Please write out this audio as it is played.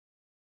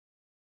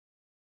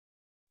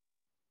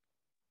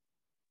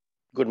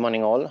Good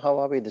morning, all. How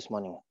are we this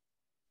morning?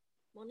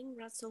 Morning,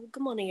 Russell.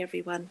 Good morning,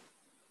 everyone.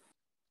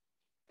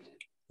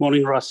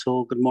 Morning,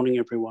 Russell. Good morning,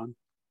 everyone.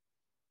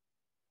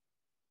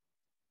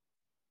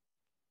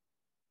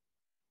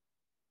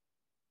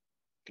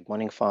 Good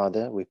morning,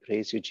 Father. We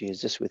praise you,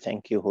 Jesus. We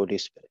thank you, Holy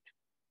Spirit.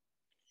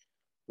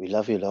 We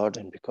love you, Lord,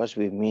 and because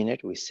we mean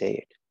it, we say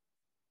it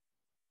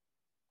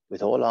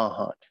with all our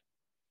heart.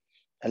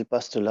 Help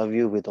us to love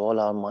you with all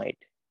our might,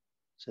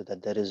 so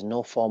that there is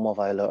no form of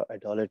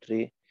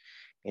idolatry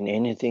in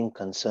anything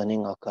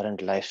concerning our current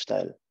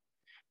lifestyle,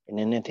 in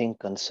anything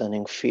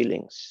concerning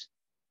feelings,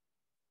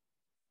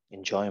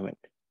 enjoyment.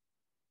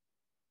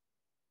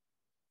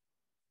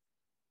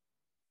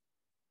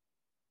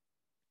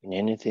 In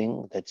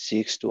anything that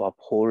seeks to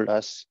uphold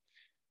us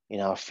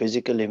in our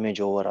physical image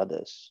over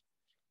others,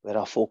 where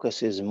our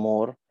focus is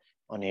more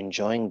on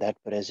enjoying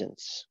that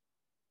presence,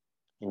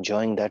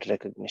 enjoying that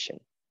recognition.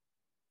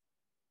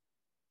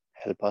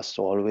 Help us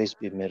to always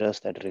be mirrors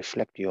that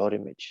reflect your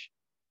image.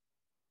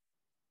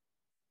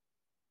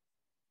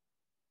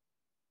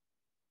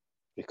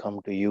 We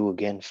come to you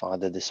again,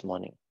 Father, this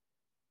morning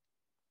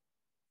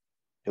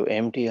to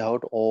empty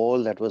out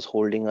all that was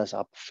holding us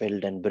up,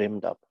 filled and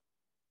brimmed up,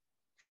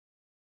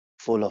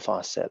 full of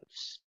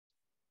ourselves,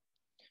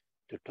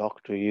 to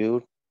talk to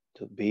you,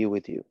 to be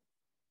with you,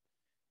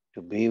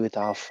 to be with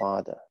our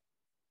Father,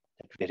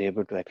 that we're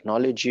able to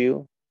acknowledge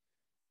you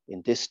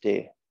in this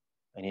day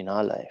and in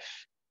our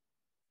life.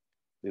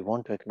 We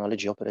want to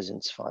acknowledge your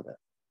presence, Father,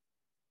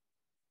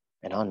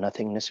 and our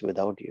nothingness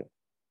without you.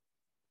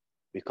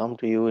 We come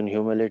to you in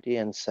humility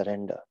and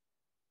surrender.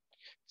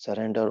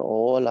 Surrender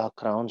all our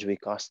crowns, we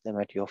cast them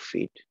at your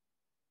feet.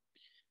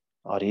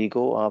 Our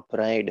ego, our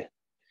pride,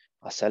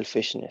 our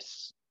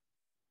selfishness,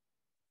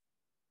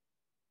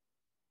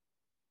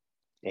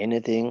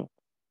 anything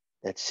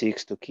that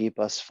seeks to keep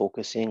us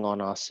focusing on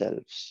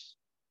ourselves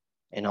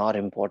and our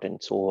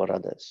importance over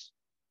others.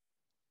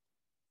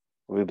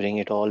 We bring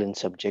it all in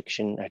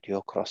subjection at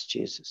your cross,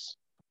 Jesus.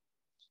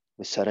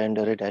 We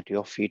surrender it at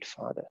your feet,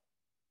 Father.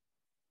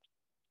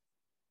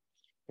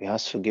 We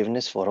ask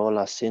forgiveness for all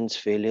our sins,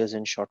 failures,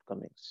 and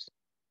shortcomings.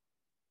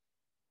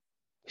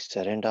 We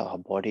surrender our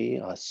body,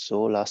 our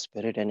soul, our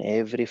spirit, and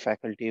every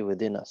faculty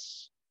within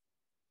us.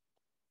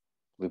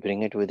 We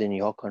bring it within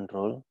your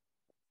control,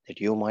 that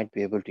you might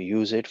be able to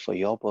use it for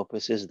your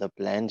purposes, the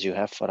plans you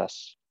have for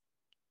us.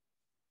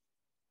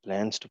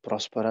 Plans to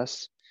prosper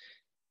us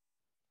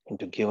and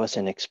to give us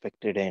an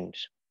expected end.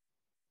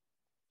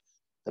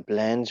 The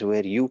plans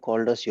where you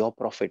called us your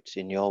prophets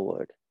in your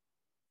word.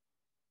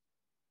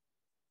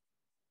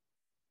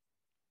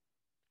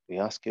 We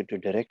ask you to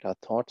direct our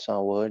thoughts,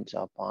 our words,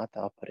 our path,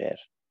 our prayer.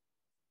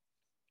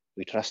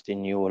 We trust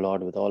in you, O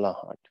Lord, with all our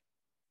heart.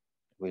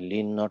 We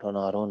lean not on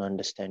our own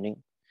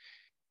understanding,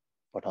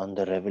 but on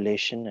the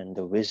revelation and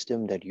the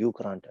wisdom that you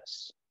grant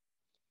us.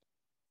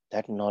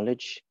 That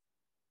knowledge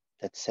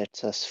that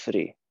sets us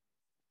free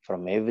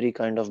from every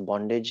kind of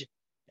bondage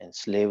and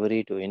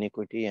slavery to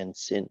iniquity and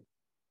sin.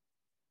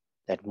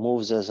 That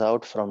moves us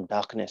out from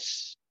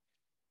darkness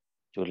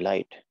to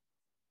light.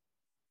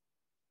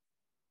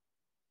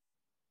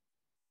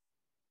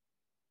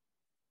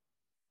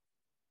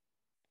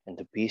 And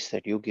the peace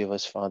that you give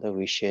us, Father,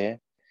 we share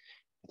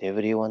with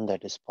everyone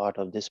that is part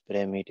of this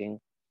prayer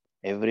meeting,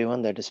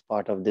 everyone that is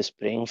part of this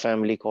praying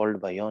family called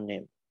by your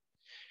name,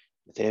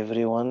 with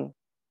everyone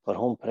for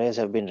whom prayers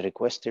have been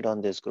requested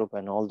on this group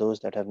and all those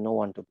that have no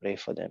one to pray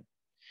for them.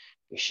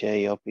 We share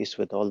your peace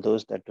with all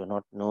those that do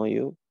not know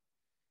you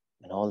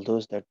and all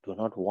those that do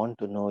not want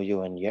to know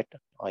you and yet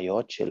are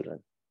your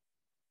children.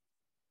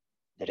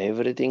 That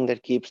everything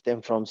that keeps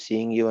them from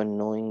seeing you and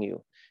knowing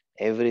you,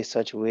 every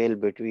such veil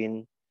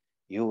between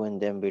you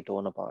and them be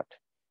torn apart.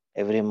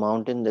 Every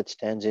mountain that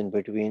stands in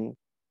between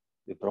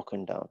be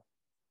broken down.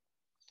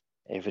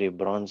 Every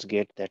bronze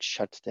gate that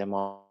shuts them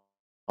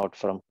out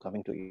from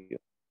coming to you,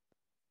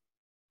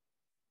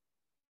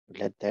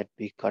 let that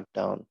be cut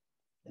down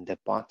and their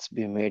paths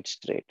be made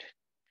straight.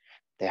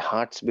 Their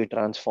hearts be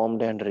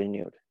transformed and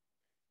renewed.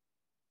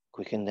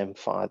 Quicken them,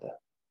 Father,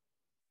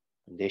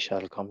 and they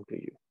shall come to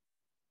you.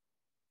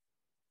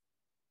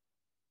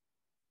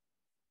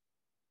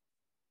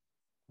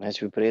 As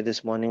we pray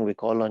this morning, we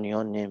call on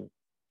your name,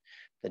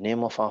 the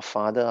name of our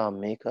Father, our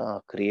Maker,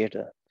 our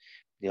Creator,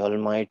 the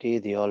Almighty,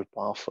 the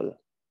All-Powerful,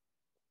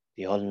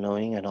 the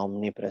All-Knowing and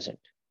Omnipresent,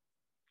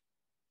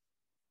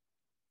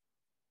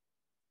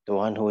 the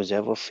one who is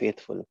ever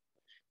faithful,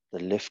 the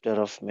lifter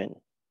of men,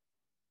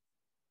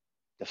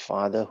 the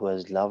Father who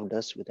has loved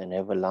us with an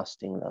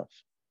everlasting love.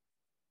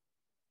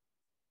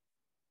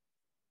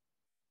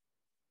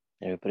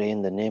 And we pray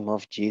in the name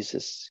of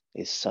Jesus,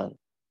 his Son,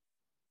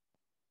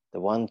 the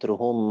one through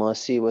whom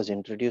mercy was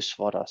introduced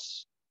for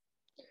us.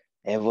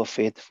 Ever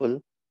faithful,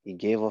 he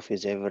gave of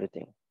his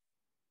everything.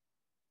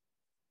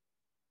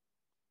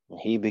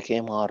 He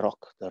became our rock,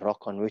 the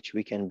rock on which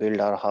we can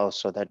build our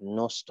house so that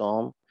no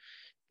storm,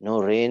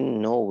 no rain,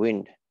 no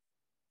wind,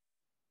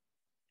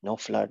 no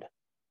flood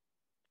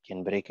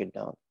can break it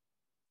down.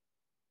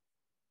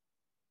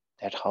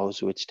 That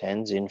house which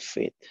stands in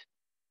faith,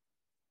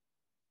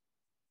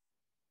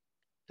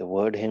 the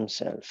Word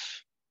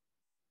Himself,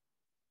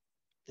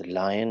 the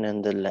Lion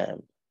and the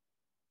Lamb.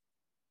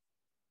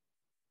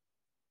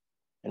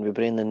 And we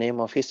pray in the name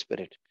of His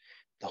Spirit,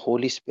 the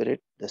Holy Spirit,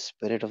 the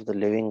Spirit of the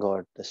living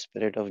God, the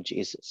Spirit of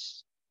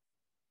Jesus,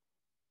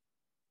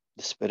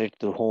 the Spirit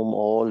through whom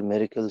all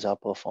miracles are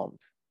performed,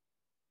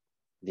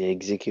 the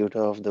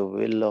executor of the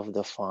will of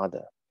the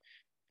Father,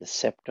 the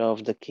scepter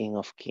of the King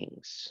of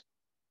Kings,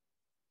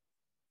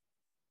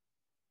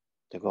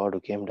 the God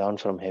who came down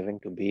from heaven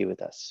to be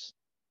with us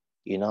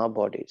in our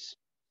bodies,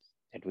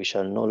 that we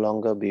shall no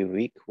longer be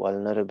weak,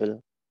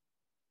 vulnerable,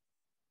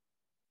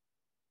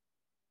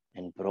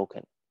 and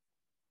broken,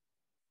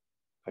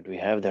 but we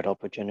have that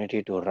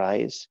opportunity to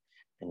rise,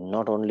 and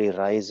not only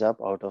rise up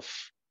out of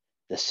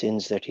the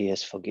sins that He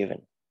has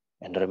forgiven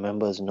and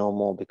remembers no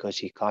more because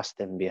He cast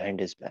them behind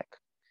His back,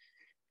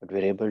 but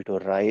we're able to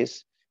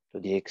rise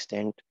to the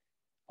extent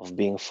of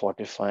being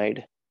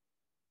fortified,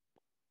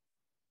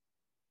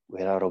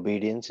 where our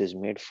obedience is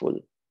made full,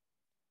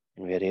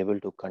 and we're able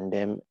to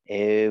condemn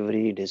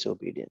every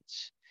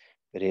disobedience.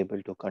 We're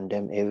able to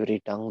condemn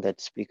every tongue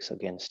that speaks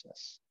against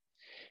us.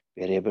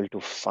 We're able to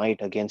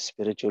fight against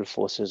spiritual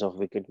forces of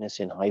wickedness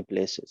in high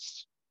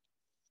places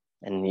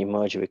and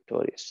emerge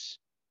victorious.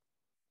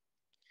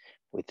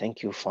 We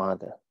thank you,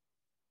 Father,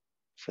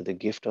 for the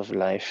gift of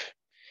life,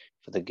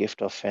 for the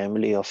gift of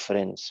family, of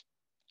friends,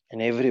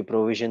 and every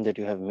provision that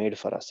you have made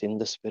for us in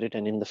the spirit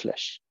and in the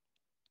flesh,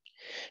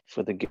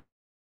 for the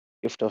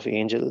gift of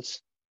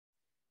angels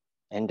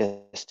and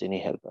destiny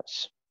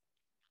helpers.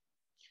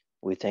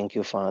 We thank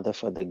you, Father,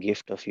 for the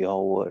gift of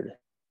your word,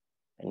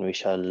 and we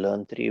shall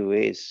learn 3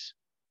 ways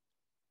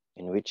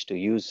in which to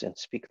use and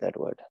speak that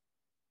word.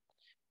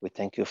 We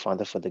thank you,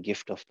 Father, for the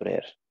gift of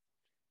prayer.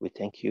 We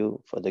thank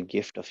you for the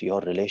gift of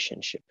your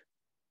relationship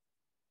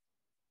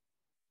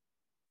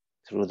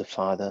through the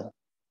Father,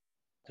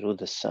 through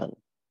the Son,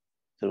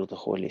 through the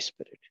Holy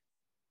Spirit.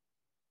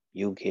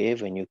 You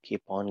gave and you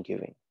keep on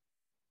giving.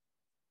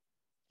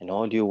 And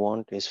all you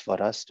want is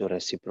for us to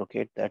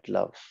reciprocate that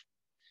love,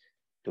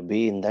 to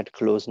be in that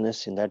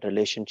closeness, in that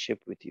relationship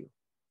with you.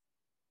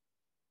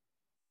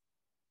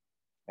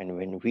 And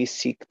when we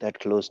seek that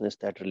closeness,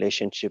 that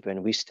relationship,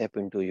 and we step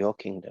into your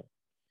kingdom,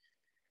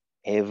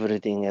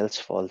 everything else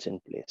falls in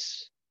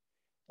place.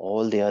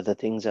 All the other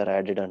things are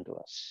added unto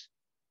us.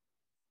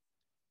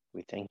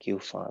 We thank you,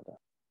 Father.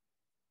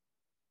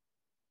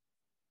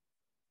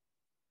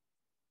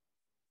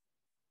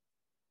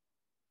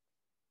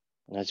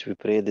 As we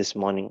pray this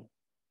morning,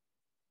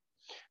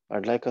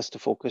 I'd like us to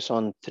focus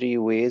on 3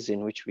 ways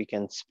in which we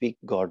can speak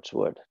God's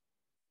word.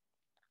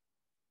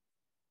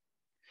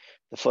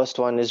 The first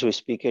one is we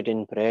speak it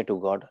in prayer to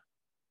God.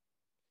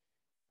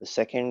 The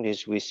second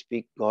is we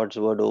speak God's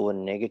word over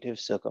negative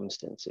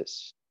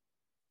circumstances.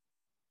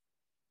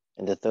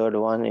 And the third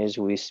one is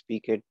we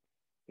speak it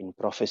in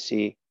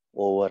prophecy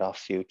over our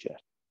future.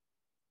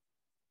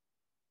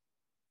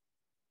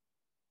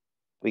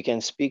 We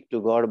can speak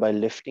to God by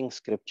lifting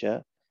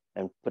scripture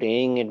and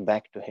praying it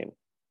back to Him.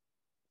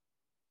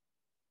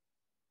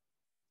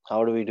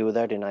 How do we do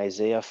that? In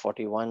Isaiah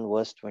 41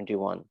 verse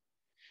 21,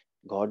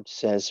 God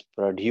says,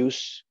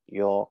 produce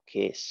your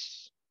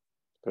case.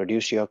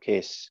 Produce your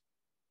case.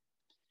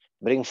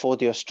 Bring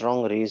forth your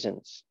strong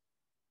reasons.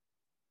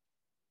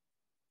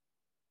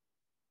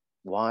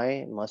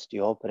 Why must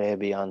your prayer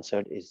be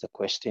answered is the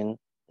question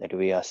that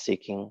we are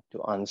seeking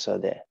to answer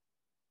there.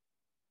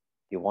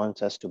 He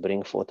wants us to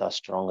bring forth our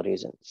strong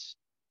reasons.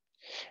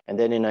 And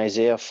then in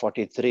Isaiah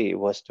 43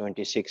 verse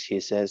 26, He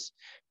says,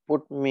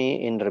 put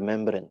me in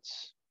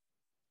remembrance.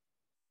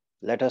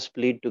 Let us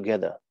plead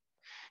together.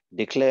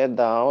 Declare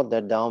thou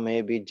that thou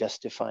may be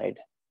justified.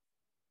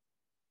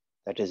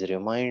 That is,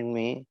 remind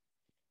me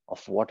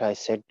of what I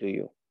said to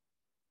you,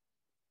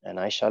 and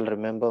I shall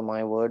remember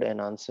my word and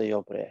answer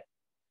your prayer.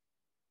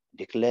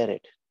 Declare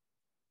it,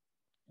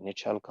 and it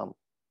shall come.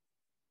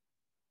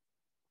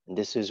 And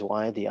this is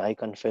why the I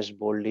confess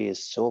boldly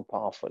is so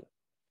powerful.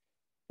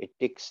 It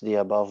ticks the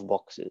above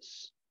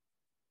boxes.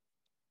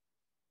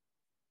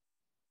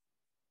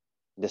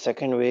 The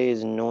second way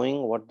is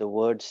knowing what the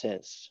word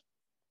says,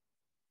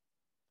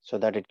 so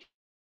that it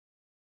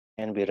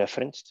can be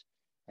referenced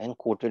and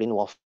quoted in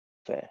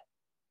warfare.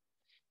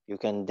 You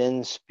can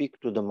then speak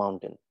to the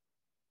mountain,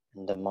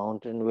 and the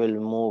mountain will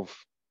move.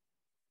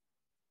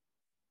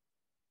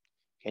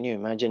 Can you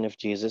imagine if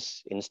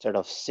Jesus, instead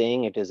of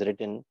saying it is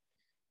written,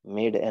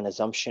 made an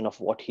assumption of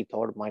what he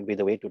thought might be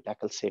the way to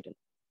tackle Satan?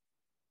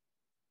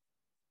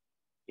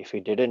 If he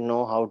didn't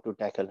know how to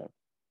tackle him,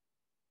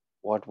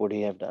 what would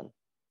he have done?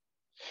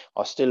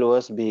 Or still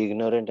worse, be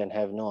ignorant and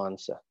have no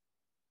answer.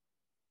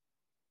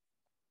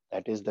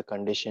 That is the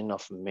condition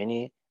of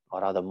many,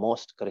 or rather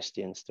most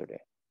Christians today.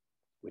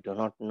 We do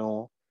not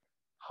know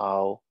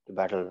how to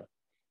battle.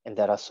 And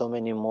there are so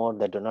many more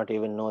that do not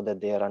even know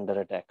that they are under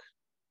attack.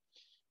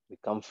 We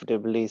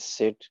comfortably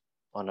sit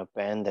on a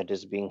pan that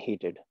is being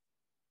heated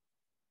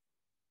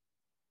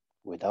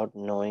without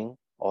knowing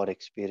or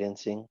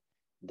experiencing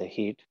the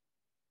heat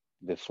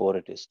before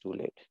it is too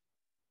late.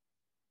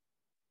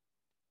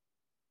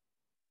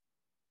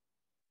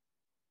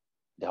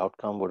 The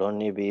outcome would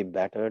only be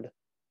battered,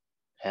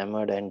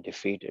 hammered, and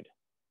defeated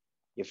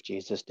if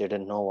Jesus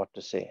didn't know what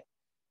to say.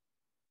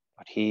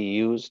 But he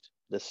used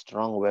the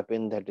strong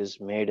weapon that is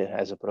made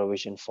as a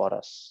provision for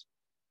us.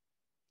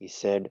 He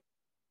said,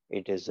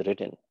 "It is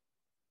written."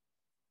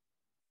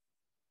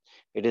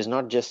 It is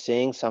not just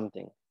saying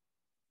something,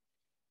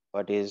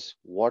 but is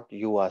what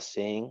you are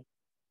saying,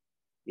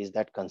 is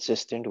that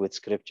consistent with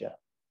Scripture?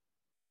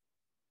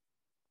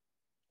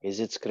 Is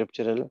it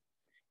scriptural?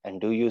 And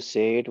do you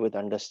say it with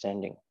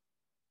understanding?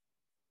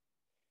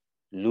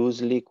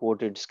 Loosely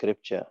quoted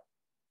Scripture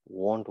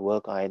won't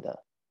work either.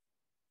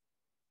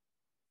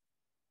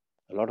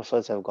 A lot of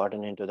us have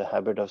gotten into the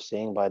habit of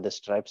saying, "By the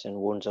stripes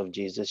and wounds of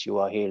Jesus, you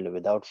are healed,"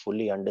 without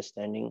fully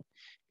understanding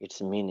its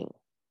meaning.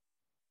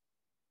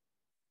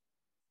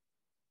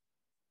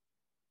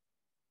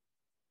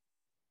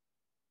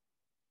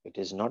 It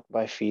is not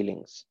by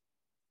feelings,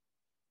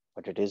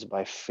 but it is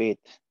by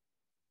faith.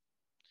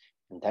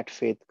 And that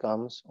faith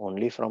comes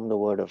only from the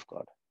Word of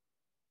God.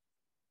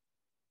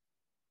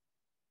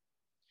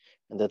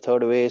 And the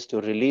third way is to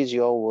release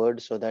your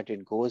word so that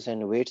it goes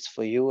and waits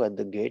for you at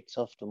the gates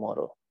of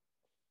tomorrow,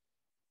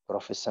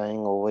 prophesying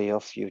over your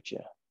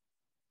future.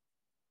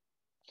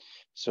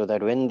 So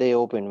that when they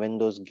open, when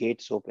those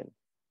gates open,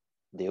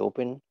 they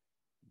open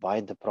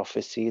by the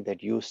prophecy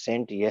that you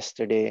sent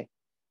yesterday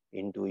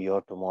into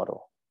your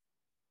tomorrow.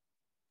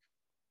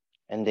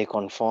 And they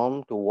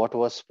conform to what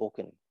was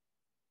spoken.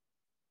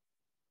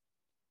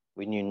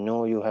 When you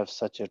know you have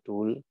such a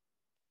tool,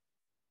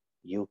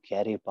 you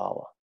carry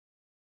power.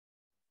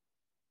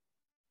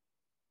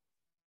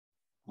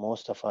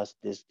 Most of us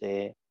this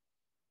day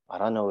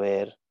are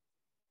unaware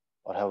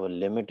or have a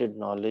limited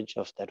knowledge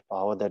of that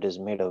power that is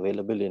made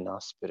available in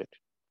our spirit.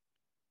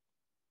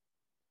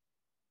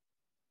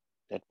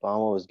 That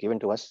power was given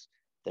to us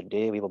the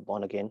day we were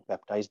born again,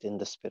 baptized in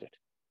the Spirit.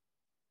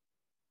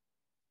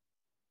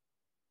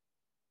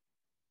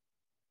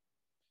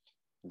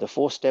 The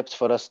 4 steps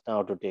for us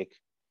now to take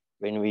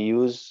when we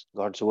use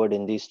God's word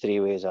in these 3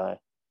 ways are: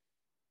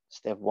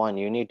 step 1,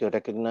 you need to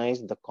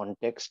recognize the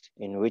context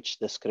in which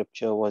the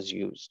scripture was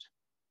used,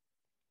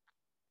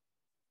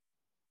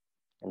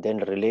 and then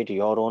relate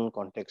your own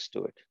context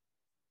to it.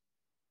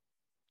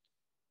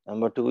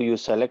 Number 2, you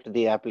select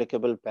the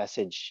applicable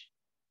passage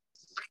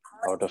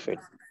out of it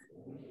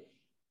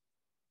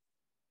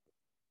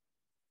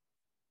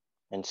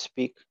and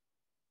select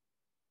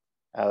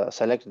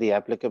the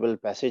applicable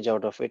passage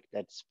out of it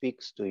that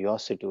speaks to your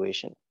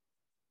situation.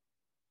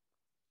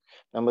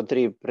 Number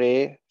 3,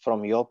 pray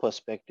from your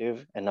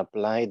perspective and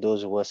apply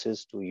those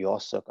verses to your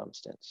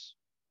circumstance.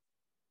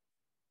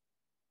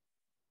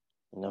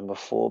 Number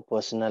 4,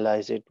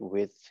 personalize it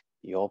with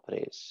your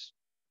praise.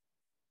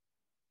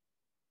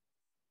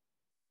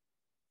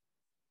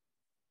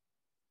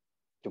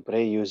 To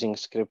pray using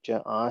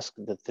scripture, ask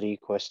the 3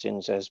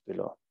 questions as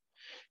below.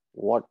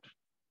 What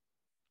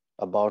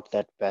about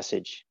that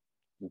passage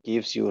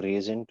gives you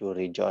reason to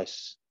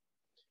rejoice,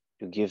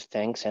 to give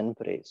thanks and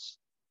praise?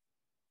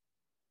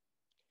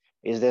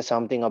 Is there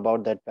something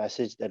about that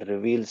passage that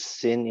reveals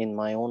sin in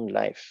my own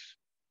life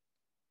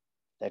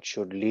that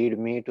should lead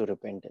me to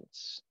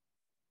repentance?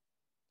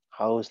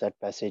 How is that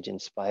passage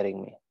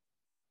inspiring me?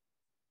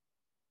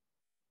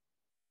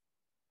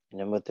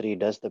 Number 3,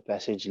 does the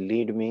passage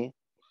lead me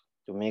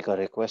to make a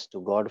request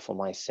to God for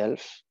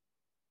myself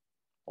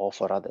or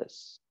for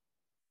others?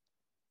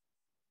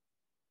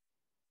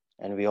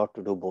 And we ought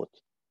to do both.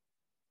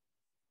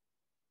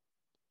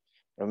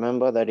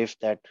 Remember that if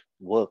that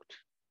worked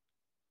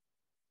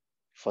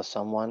for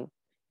someone,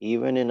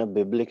 even in a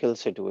biblical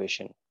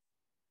situation,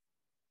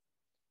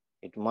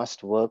 it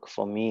must work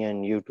for me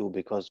and you too,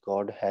 because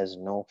God has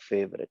no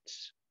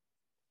favorites.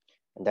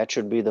 And that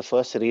should be the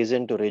first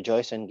reason to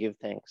rejoice and give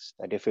thanks,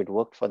 that if it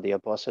worked for the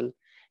apostle,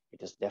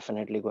 it is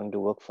definitely going to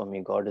work for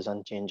me. God is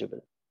unchangeable.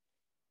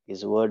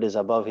 His word is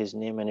above his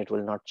name and it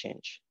will not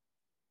change.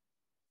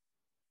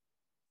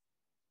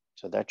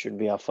 So that should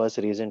be our first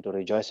reason to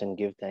rejoice and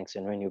give thanks.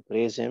 And when you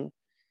praise him,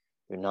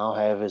 you now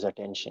have his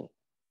attention.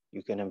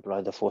 You can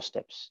employ the 4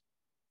 steps.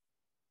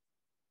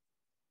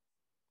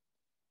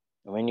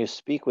 When you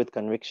speak with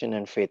conviction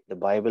and faith, the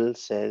Bible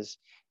says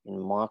in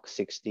Mark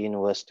 16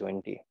 verse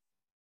 20,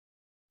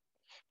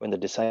 when the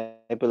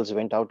disciples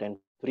went out and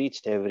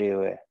preached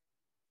everywhere,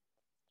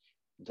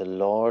 the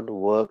Lord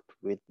worked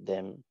with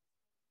them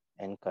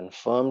and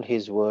confirmed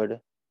his word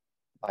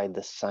by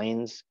the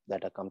signs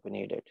that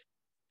accompanied it.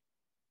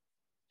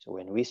 So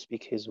when we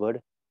speak his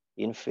word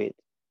in faith,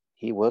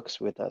 he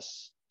works with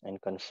us and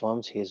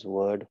confirms his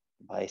word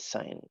by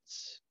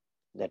signs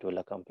that will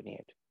accompany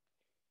it,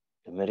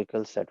 the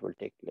miracles that will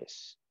take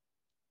place.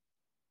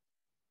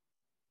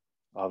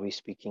 Are we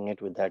speaking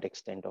it with that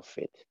extent of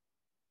faith?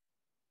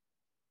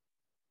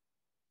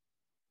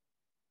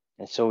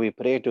 And so we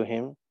pray to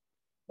him,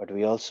 but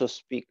we also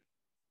speak.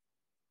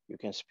 You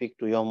can speak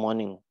to your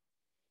morning.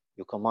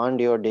 You command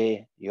your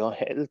day, your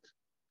health,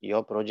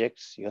 your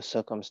projects, your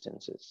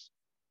circumstances.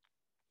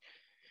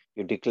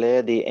 You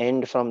declare the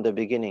end from the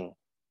beginning,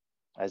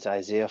 as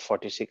Isaiah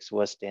 46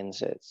 verse 10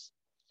 says.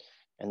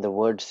 And the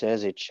word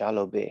says it shall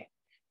obey.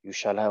 You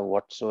shall have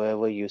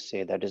whatsoever you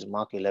say. That is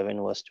Mark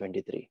 11 verse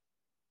 23.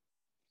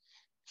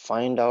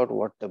 Find out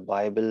what the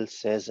Bible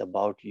says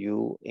about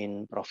you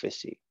in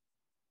prophecy,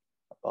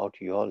 about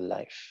your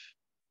life,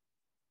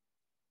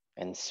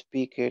 and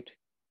speak it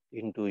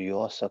into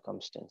your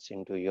circumstance,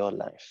 into your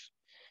life.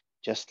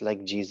 Just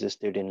like Jesus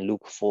did in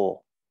Luke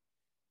 4,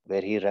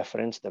 where he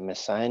referenced the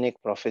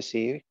messianic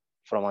prophecy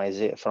from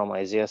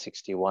Isaiah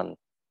 61.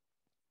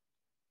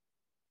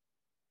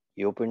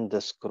 He opened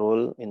the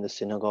scroll in the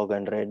synagogue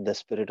and read, "The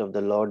Spirit of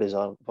the Lord is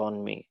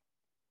upon me."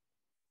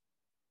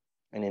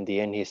 And in the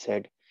end, he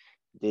said,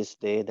 "This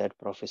day that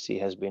prophecy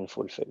has been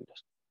fulfilled."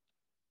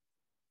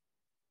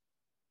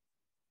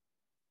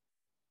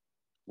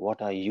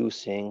 What are you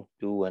saying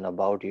to and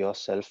about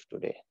yourself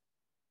today?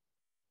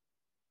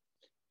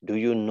 Do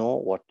you know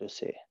what to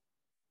say?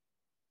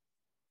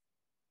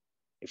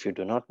 If you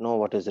do not know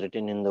what is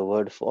written in the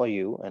word for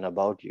you and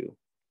about you,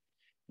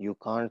 you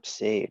can't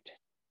say it.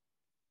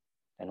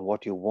 And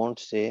what you won't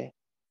say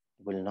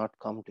will not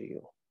come to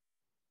you.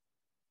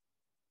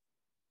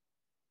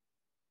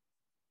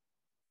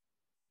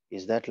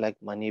 Is that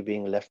like money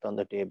being left on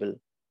the table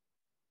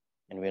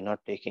and we're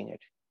not taking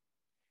it?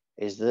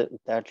 Is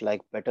that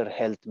like better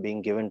health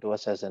being given to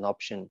us as an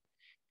option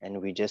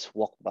and we just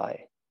walk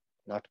by,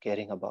 not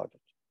caring about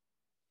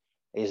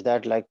it? Is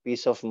that like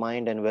peace of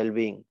mind and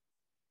well-being,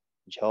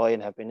 joy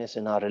and happiness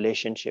in our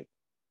relationship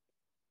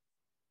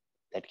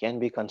that can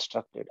be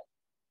constructed,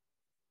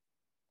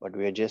 but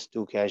we are just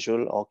too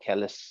casual or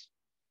callous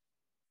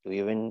to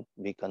even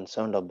be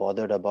concerned or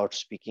bothered about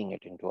speaking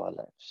it into our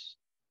lives?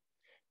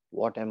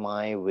 What am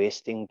I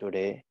wasting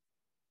today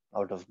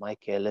out of my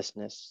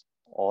carelessness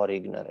or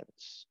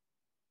ignorance?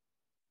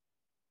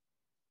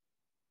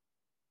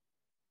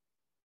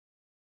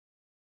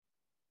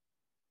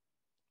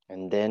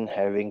 And then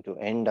having to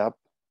end up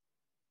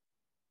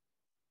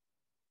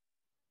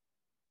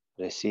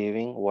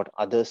receiving what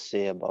others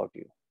say about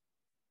you.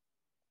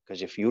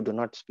 Because if you do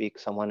not speak,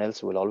 someone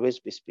else will always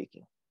be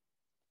speaking.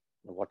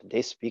 And what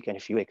they speak, and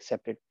if you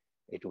accept it,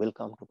 it will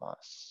come to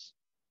pass.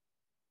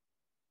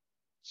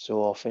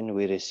 So often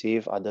we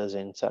receive others'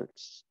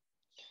 insults.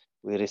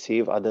 We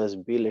receive others'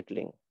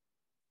 belittling.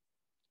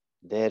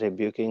 They're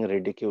rebuking,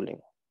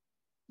 ridiculing.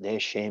 They're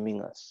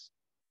shaming us.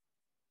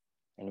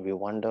 And we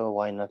wonder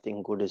why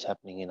nothing good is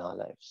happening in our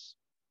lives.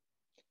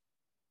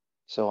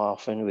 So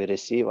often we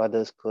receive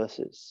others'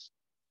 curses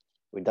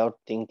without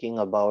thinking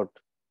about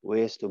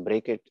ways to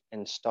break it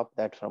and stop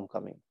that from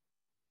coming.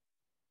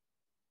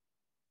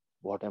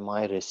 What am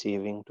I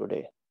receiving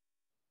today?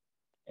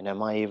 And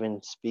am I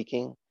even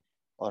speaking,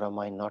 or am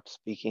I not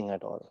speaking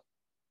at all?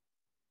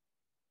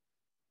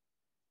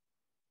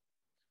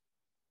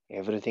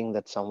 Everything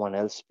that someone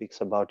else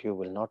speaks about you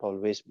will not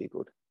always be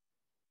good.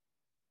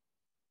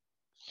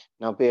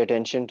 Now pay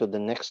attention to the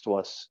next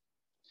verse,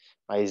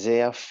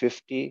 Isaiah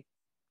 50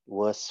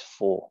 verse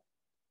 4.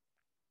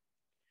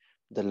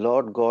 The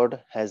Lord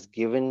God has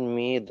given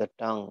me the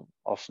tongue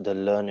of the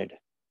learned,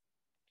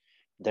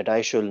 that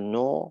I should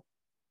know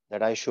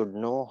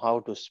how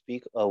to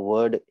speak a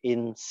word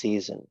in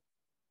season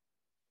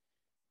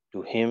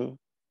to him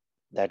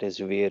that is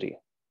weary.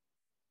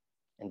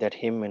 And that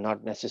him may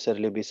not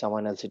necessarily be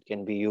someone else, it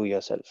can be you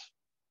yourself.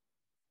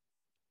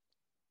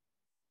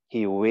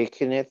 He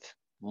wakeneth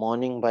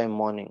morning by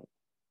morning.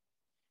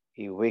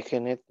 He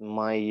wakeneth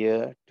my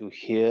ear to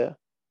hear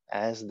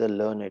as the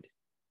learned.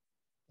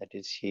 That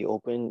is, he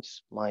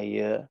opens my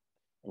ear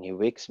and he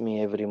wakes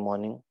me every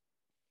morning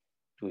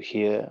to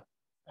hear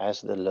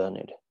as the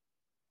learned,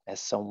 as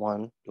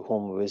someone to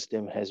whom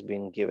wisdom has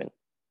been given.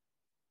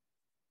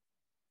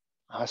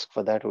 Ask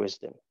for that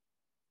wisdom.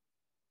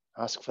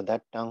 Ask for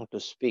that tongue to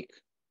speak.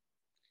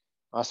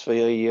 Ask for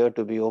your ear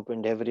to be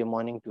opened every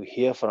morning to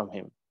hear from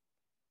him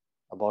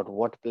about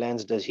what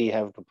plans does he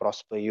have to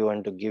prosper you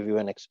and to give you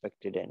an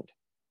expected end.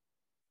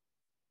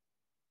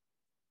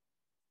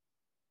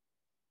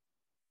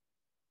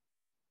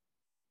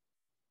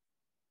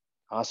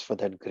 Ask for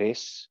that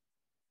grace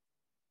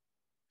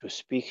to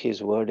speak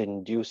his word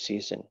in due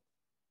season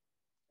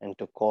and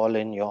to call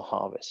in your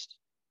harvest.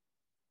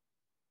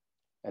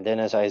 And then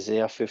as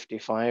Isaiah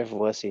 55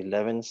 verse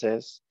 11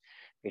 says,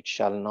 it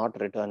shall not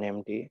return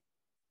empty,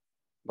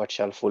 but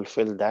shall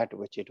fulfill that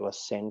which it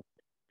was sent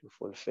to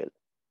fulfill.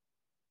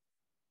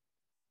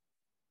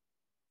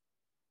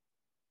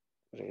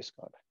 Praise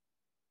God.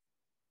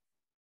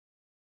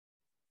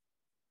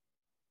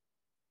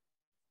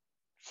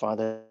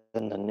 Father,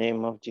 in the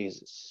name of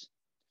Jesus,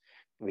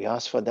 we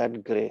ask for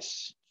that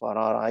grace, for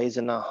our eyes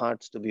and our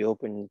hearts to be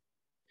opened,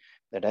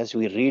 that as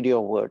we read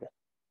your word,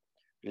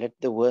 let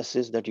the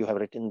verses that you have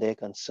written there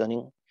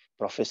concerning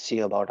prophecy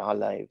about our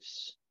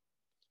lives,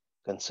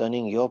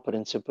 concerning your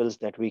principles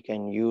that we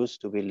can use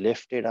to be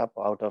lifted up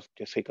out of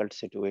difficult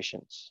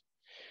situations,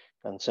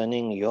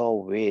 concerning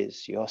your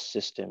ways, your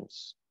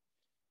systems,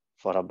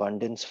 for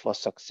abundance, for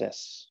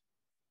success,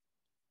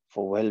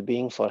 for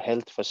well-being, for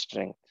health, for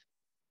strength,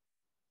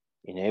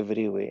 in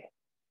every way.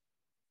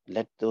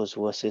 Let those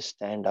verses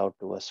stand out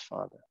to us,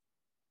 Father.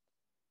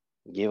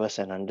 Give us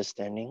an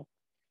understanding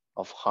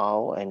of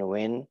how and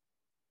when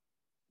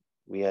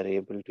we are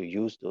able to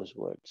use those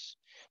words,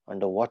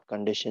 under what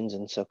conditions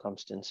and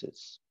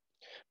circumstances.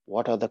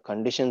 What are the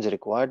conditions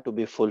required to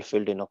be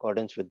fulfilled in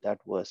accordance with that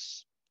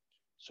verse,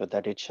 so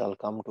that it shall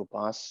come to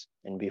pass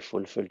and be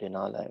fulfilled in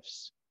our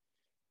lives.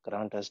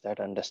 Grant us that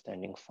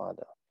understanding,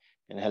 Father,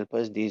 and help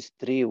us these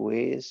three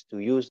ways, to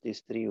use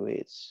these three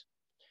ways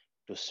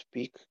to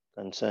speak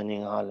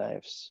concerning our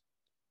lives,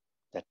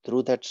 that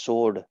through that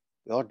sword,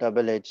 your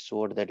double-edged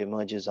sword that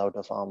emerges out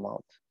of our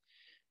mouth,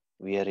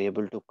 we are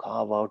able to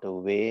carve out a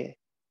way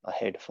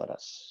ahead for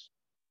us.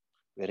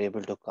 We are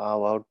able to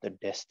carve out the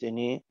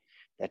destiny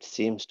that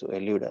seems to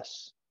elude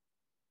us,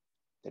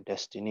 the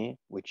destiny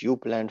which you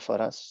planned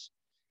for us,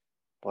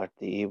 but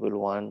the evil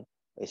one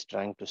is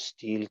trying to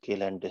steal,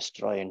 kill, and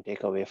destroy and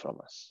take away from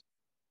us.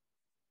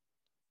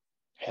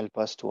 Help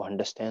us to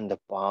understand the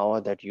power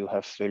that you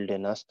have filled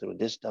in us through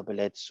this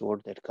double-edged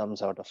sword that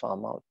comes out of our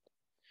mouth,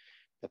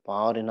 the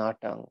power in our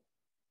tongue,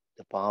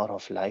 the power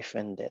of life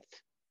and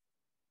death.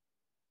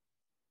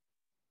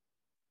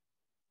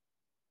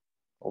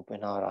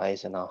 Open our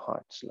eyes and our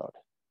hearts, Lord.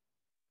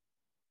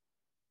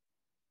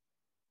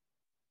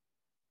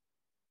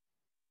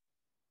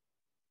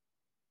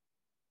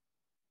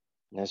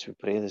 And as we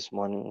pray this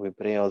morning, we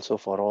pray also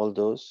for all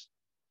those,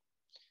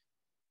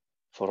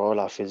 for all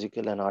our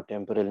physical and our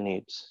temporal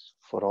needs,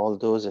 for all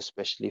those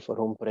especially for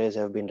whom prayers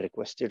have been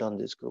requested on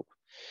this group,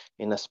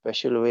 in a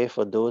special way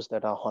for those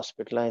that are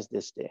hospitalized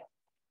this day,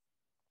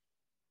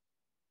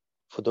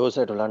 for those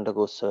that will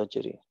undergo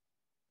surgery,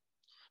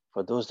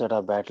 for those that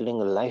are battling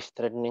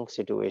life-threatening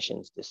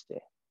situations this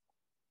day.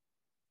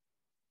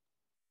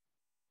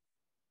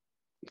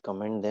 We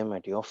commend them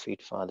at your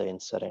feet, Father, in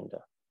surrender.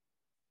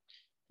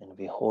 And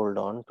we hold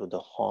on to the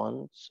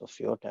horns of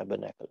your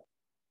tabernacle,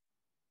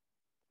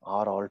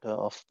 our altar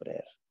of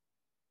prayer,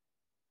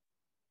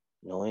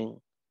 knowing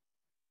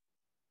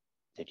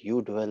that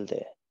you dwell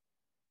there,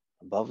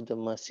 above the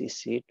mercy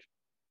seat,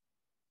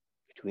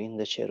 between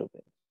the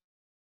cherubims.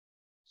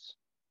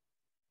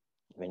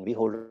 When we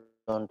hold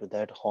on to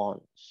that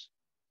horns,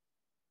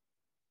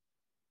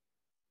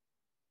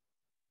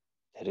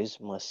 there is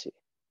mercy.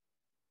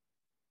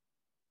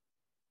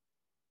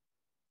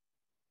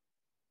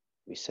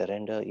 We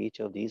surrender each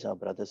of these, our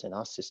brothers and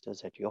our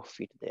sisters, at your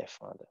feet there,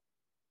 Father.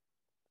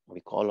 We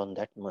call on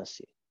that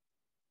mercy.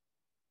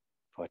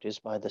 For it is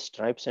by the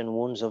stripes and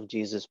wounds of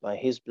Jesus, by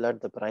his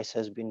blood, the price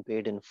has been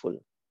paid in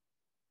full.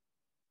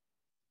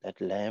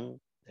 That lamb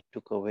that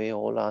took away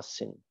all our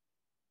sin.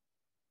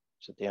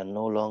 So they are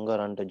no longer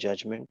under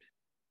judgment,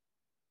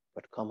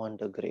 but come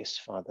under grace,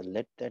 Father.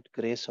 Let that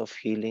grace of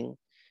healing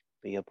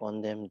be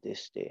upon them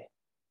this day.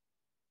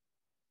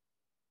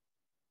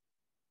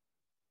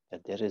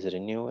 That there is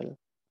renewal,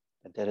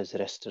 that there is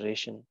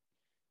restoration,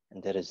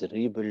 and there is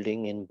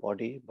rebuilding in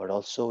body, but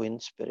also in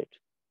spirit.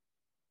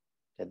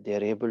 That they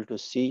are able to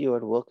see you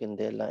at work in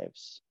their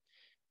lives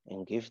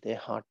and give their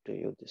heart to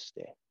you this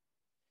day.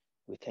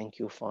 We thank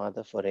you,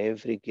 Father, for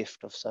every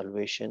gift of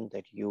salvation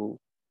that you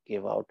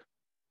give out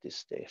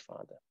this day,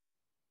 Father.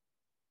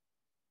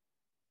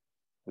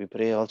 We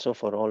pray also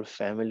for all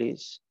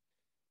families,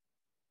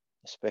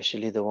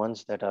 especially the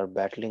ones that are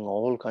battling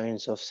all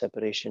kinds of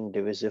separation,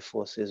 divisive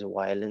forces,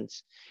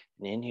 violence,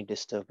 and any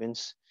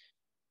disturbance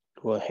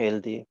to a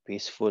healthy,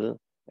 peaceful,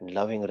 and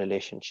loving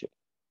relationship.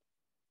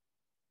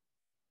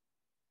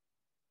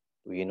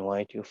 We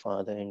invite you,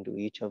 Father, into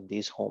each of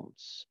these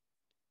homes.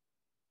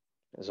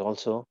 There's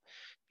also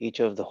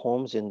each of the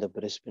homes in the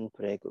Brisbane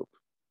prayer group.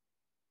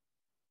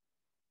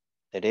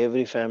 That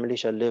every family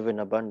shall live in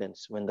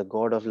abundance. When the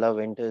God of love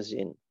enters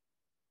in,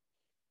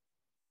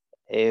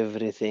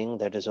 everything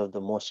that is of the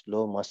most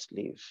low must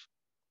leave.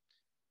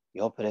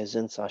 Your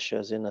presence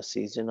ushers in a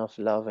season of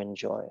love and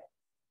joy, a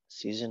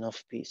season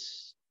of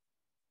peace.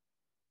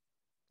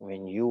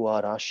 When you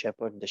are our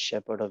shepherd, the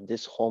shepherd of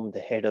this home, the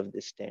head of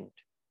this tent,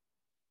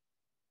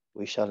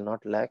 we shall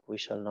not lack, we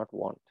shall not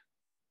want.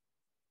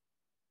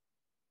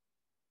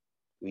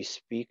 We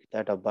speak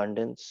that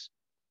abundance,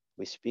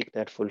 we speak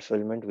that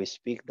fulfillment, we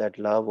speak that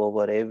love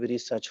over every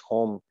such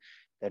home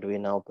that we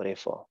now pray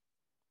for.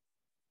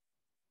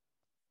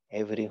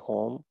 Every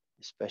home,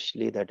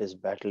 especially that is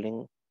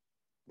battling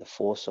the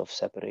force of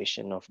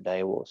separation, of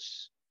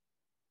divorce,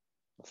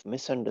 of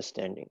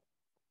misunderstanding,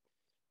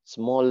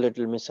 small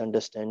little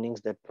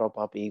misunderstandings that prop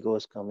up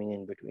egos coming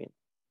in between.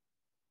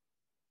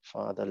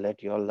 Father,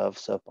 let your love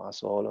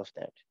surpass all of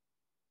that.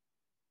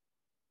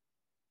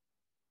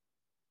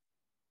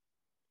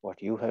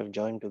 What you have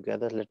joined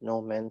together, let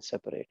no man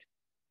separate.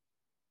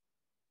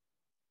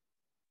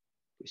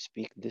 We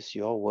speak this,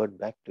 your word,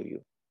 back to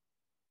you.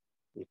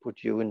 We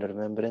put you in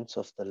remembrance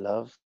of the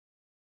love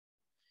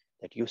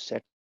that you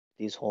set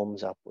these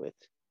homes up with.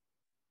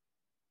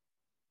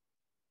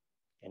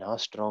 And our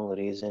strong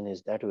reason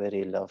is that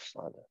very love,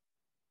 Father.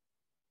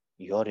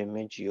 Your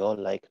image, your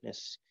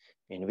likeness,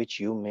 in which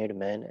you made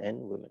man and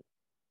woman.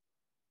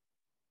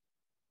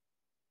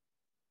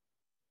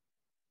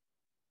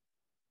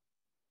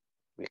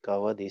 We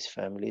cover these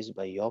families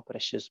by your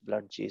precious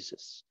blood,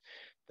 Jesus,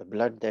 The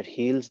blood that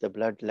heals, the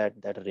blood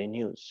that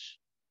renews.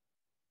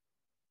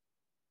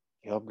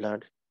 Your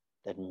blood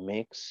that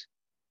makes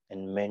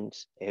and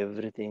mends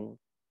everything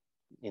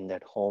in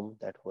that home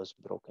that was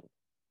broken.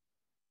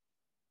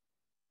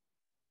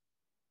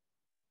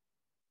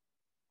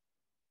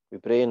 We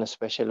pray in a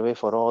special way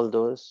for all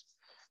those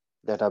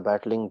that are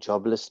battling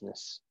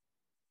joblessness,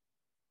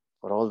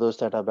 for all those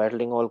that are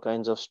battling all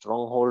kinds of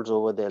strongholds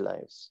over their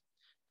lives,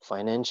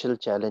 financial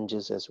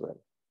challenges as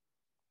well.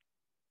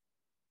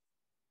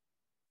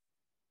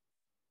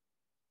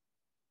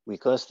 We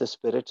curse the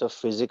spirits of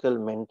physical,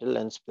 mental,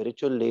 and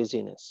spiritual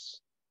laziness.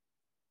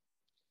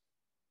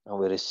 Now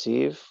we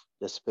receive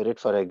the spirit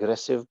for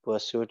aggressive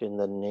pursuit in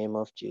the name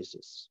of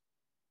Jesus.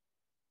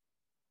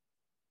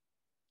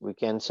 We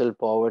cancel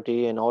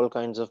poverty and all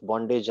kinds of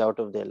bondage out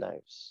of their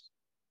lives.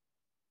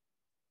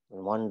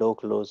 When one door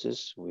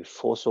closes, we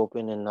force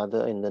open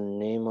another in the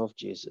name of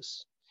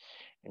Jesus.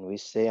 And we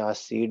say our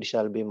seed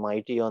shall be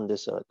mighty on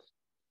this earth.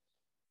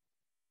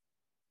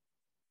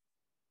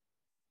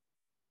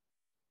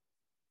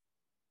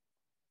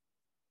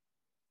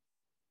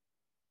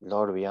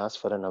 Lord, we ask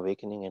for an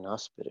awakening in our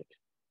spirit.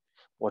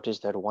 What is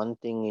that one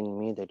thing in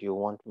me that you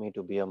want me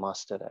to be a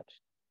master at?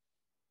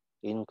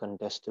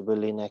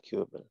 Incontestable,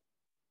 inaccusable.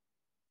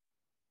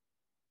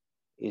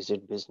 Is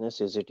it business?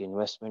 Is it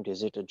investment?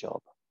 Is it a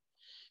job?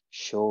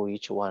 Show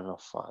each one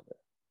of Father.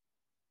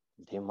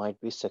 They might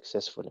be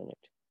successful in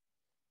it.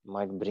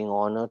 Might bring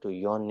honor to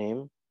your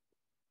name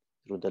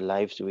through the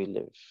lives we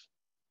live.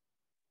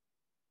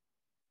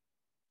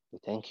 We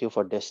thank you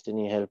for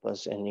destiny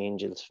helpers and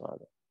angels,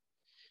 Father.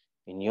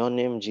 In your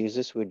name,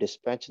 Jesus, we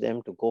dispatch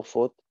them to go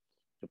forth,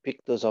 to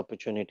pick those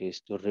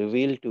opportunities, to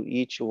reveal to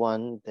each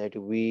one that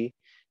we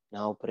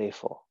now pray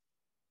for.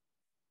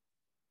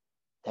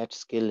 That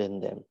skill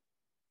in them,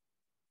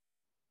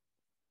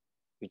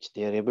 which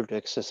they are able to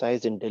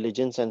exercise in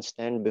diligence and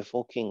stand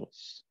before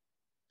kings.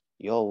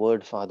 Your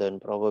word, Father, in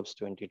Proverbs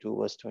 22,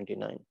 verse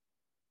 29.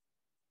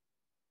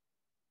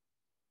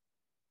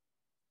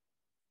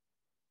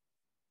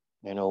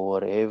 And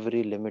over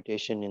every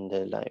limitation in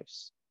their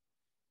lives,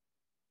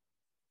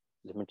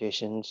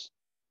 limitations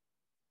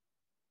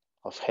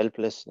of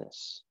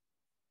helplessness,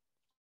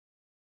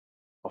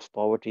 of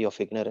poverty, of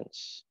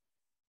ignorance,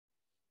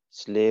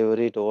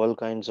 slavery to all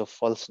kinds of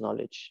false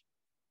knowledge,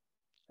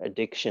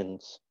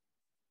 addictions.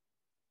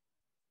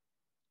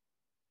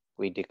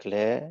 We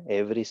declare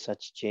every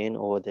such chain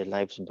over their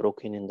lives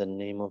broken in the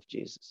name of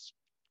Jesus.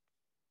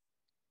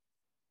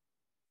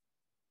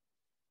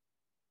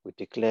 We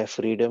declare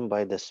freedom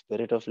by the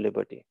Spirit of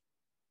liberty.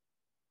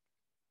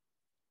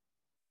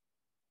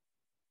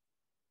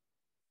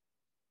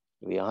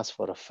 We ask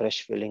for a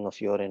fresh filling of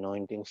your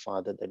anointing,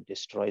 Father, that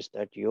destroys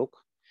that yoke,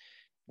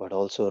 but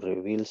also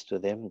reveals to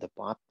them the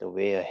path, the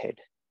way ahead.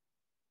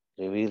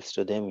 Reveals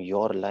to them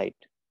your light.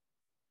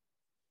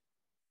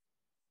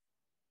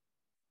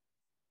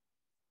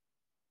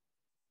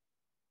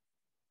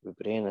 We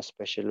pray in a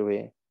special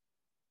way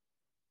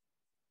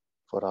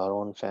for our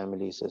own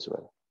families as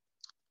well.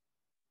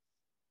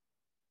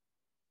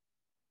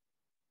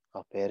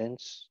 Our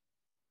parents,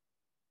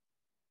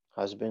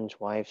 husbands,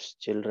 wives,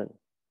 children,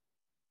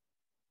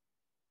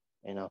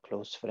 and our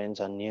close friends,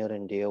 our near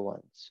and dear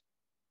ones.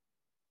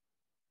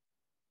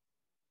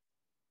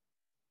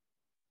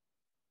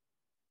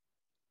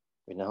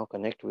 We now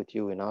connect with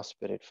you in our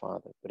spirit,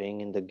 Father,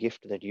 praying in the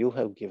gift that you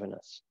have given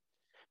us,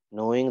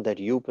 knowing that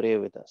you pray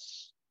with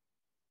us.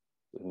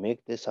 We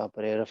make this our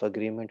prayer of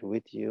agreement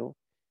with you,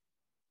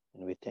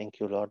 and we thank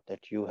you, Lord,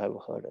 that you have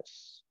heard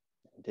us.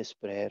 This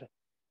prayer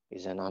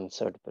is an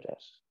answered prayer.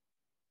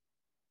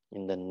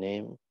 In the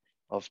name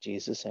of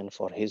Jesus and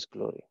for his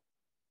glory.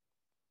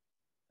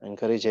 I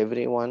encourage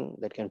everyone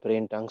that can pray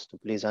in tongues to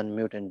please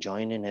unmute and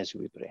join in as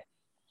we pray.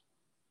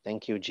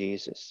 Thank you,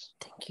 Jesus.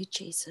 Thank you,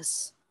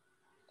 Jesus.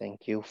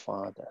 Thank you,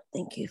 Father.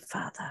 Thank you,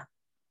 Father.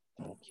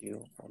 Thank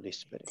you, Holy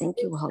Spirit.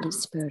 Thank you, Holy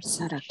Spirit.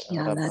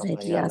 Sarakia la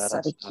redia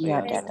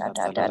sarakia da da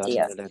da da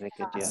dia.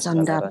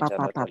 Sanda papa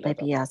papa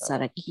pia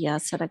sarakia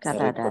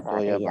sarakada da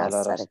da dia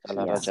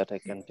sarakia.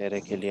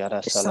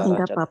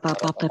 Sanda papa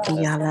papa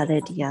pia la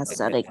redia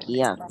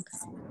sarakia.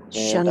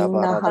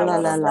 Shanda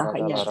halala la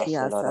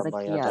hayakia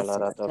sarakia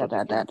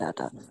sarakada da da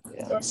da.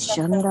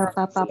 Shanda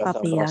papa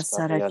papia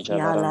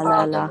sarakia la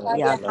la la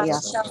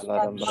hayakia.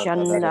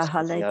 Shanda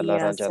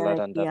haladia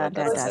sarakia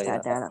da da da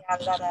da.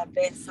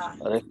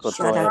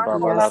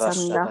 Sharakia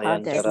sanda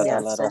hadadia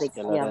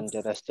sarakia.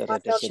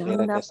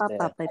 Shanda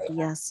papa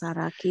papia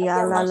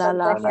sarakia la la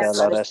la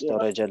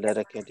hasarakia.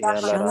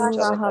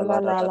 Shanda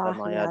halala la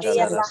haya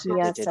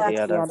sarakia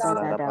sarakia da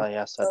da da.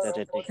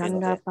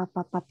 Shanda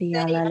papa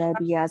papia la la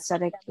dia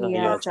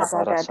sarakia da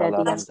da da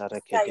dia.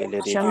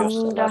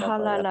 Shanda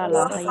halala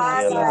la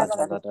hayakia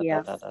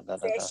sarakia.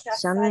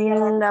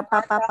 Shanda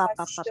papa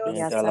papa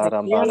papia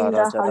sarakia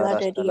nda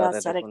halada dia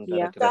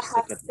sarakia.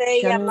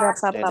 Shanda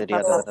papa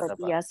papa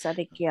papia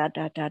sarakia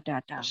da da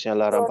da da.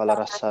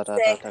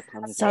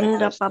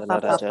 Sanda papa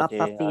papa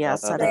papia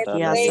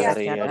sarakia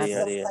sarakia da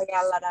da.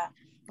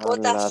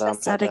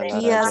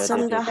 Sarakia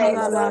Sanda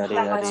Halala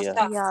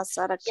Hayakia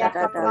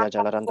Sarakada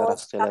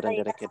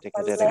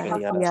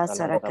Sarakia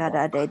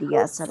Sarakada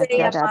Dedia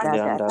Sarakada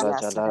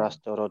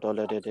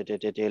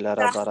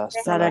Dadia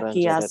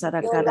Sarakia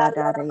Sarakada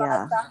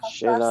Dadia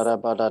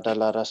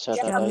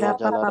Shanda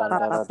Papa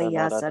Papa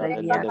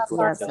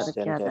Sarakia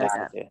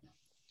Sarakada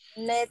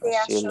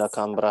Sila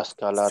Cambras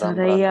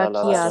Saraya Calambranda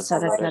Kia Raja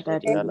Sarakada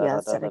Dedia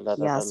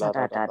Sarakia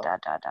Sarada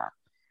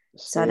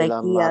Sila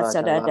Sarakia Mara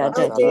Sarada Jalara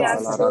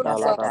Dedia Salara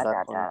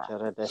Sarakada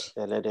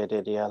Concheredestele de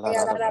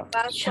Dialaraba.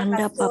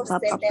 Shanda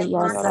Papa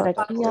Papaya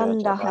Narata Koya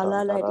Sarakianda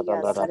Jalaranda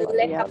Halaladia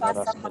Radala Sarakia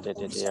Raskede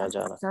de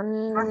Diajana.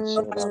 Sanda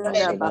Papa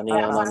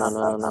Selania no no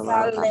no no no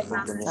no no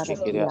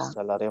Kukunishikiria Sarakia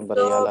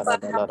Salarembaria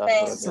Ladala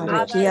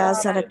Sarakia Corbeledestere.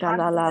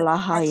 Sarakala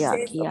Lahaya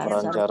Kia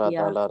Branjara Sarakia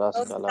Dala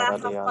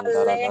Rascalara de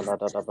Andara Dala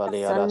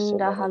Baliara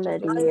Sanda Selerete.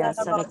 Haladia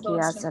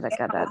Sarakia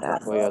Sarakada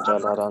Koya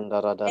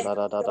Jalaranda Radala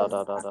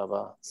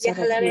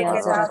Sarakia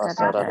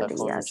Marapasara Sarakada da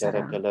Dia Conjere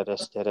Sara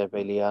Kelerestere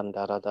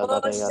Belianda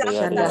Radala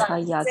Shanda Yari.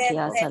 Haya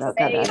Kia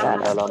Sarakada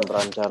Shandalam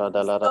Branjara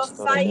della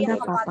Rastore Sanda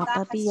Papa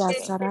Papia Kelerestere.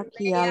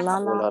 Sarakia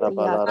Lala Ulara Haya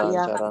Balaran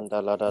Kia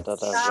Jaranda Lada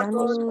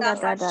Shanda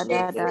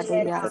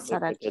Dia Sarakia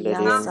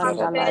Ketelian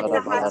Jara Sanda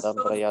Dalara Ladia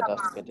Baladam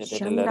Brayadas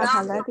Shanda Ketelerestere.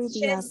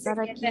 Haladia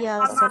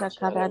Sarakia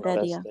Sarakada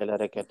Dia Celebrestere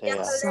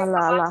Reketea.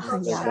 Salala Presente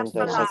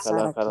Hayakia Secala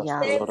Sarakia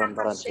Carascolorum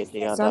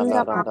Branchitia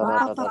Sanda Dalaranda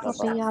Papa Papa Radadaba.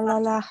 Papia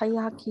Lala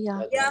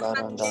Hayakia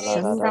Dalaranda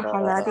Shanda Ladada.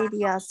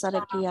 Haladia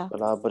Sarakia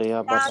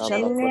Calabria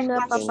Batambra Shanda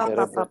Costa Papa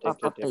Gingere Papa Pretekete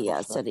Papia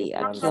Cofratiti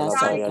Saria and Kia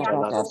Alabria Sarakada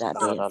Jalaras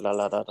Dade Calara.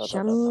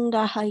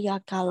 Shanda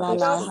Hayaka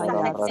Lala Aristilaram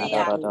Haya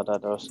Brandara Saradi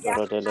Dada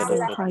Storo delle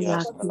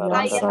Haya Recetias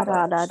Kia Talaranda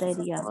Sarada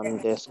Dedia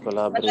Mandes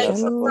Calabria Shanda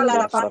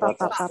Caporia Papa Saratas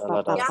Papa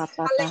Papa Talada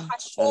Papa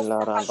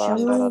Ella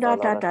Bandara Shanda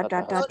da Dalara da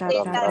da da da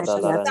Catahascaram da da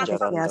Bradala Dia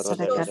Sarakia Rangerandoro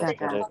delle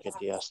Sarakada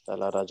Recetias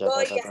Talara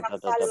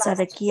Dada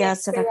Sarakia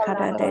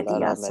Sarakada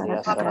Dedia Lara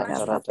Maria Sarakada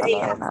Sarandara Papa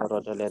Papa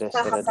Dalarandoro delle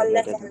Restere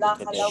delle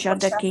Recete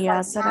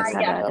Shadakia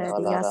Sarakada Ella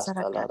Dedia Balara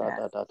Stalara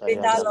Sarakada Dada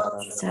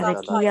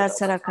Yajalarandara Sarakia Dada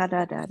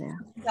Sarakada Dada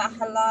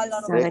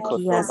Sarakia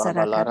Recoto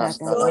Babalara Sarakada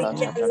Stalara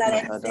Dada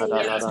Catacata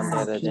Dalarandere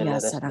Sarakia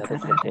delle Sarakada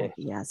Restere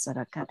Dedia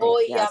Sarakada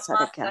Dia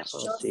Saraka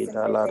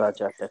Sida la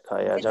raja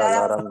tekaya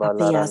jalaramba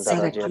Papia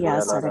larandara Sarakia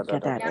jelia la da da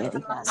da Sarakada da da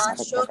Dedia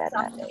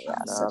Sarakada Dedia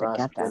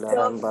Naras Sarakada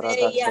kelarambara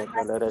da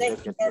stekelere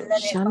dekete.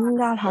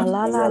 Shanda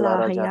Shia halala la la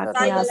raja da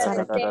da hayakia da da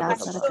da da da Sarakia da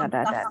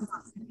da ba. Sarakada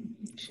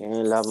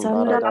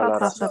Shilambara Sanda da la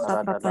papa papa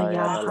rastara da papa da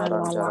ya ya da la halala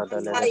ranjara da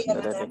le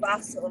restere hayakia.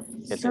 dekete.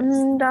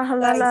 Sanda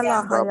halala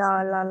la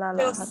haya la la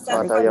la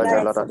Bata ya hasarikia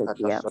jalara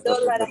kata sarikia. soto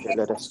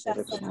tekele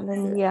restere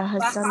dekete. Shalania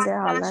hasanda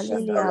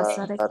halalilia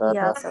Shala da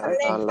sarakia da da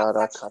da sarakia. la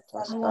ra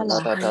kata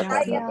stala Halala da da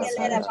da da hayakia da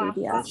da ya.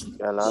 sarakia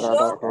Yalara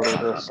sarakia da da kuru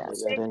da da da.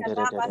 restere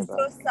rendere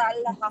ba.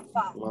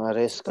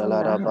 Mares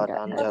Sanda Calara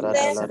hada Batanjara hadia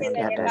della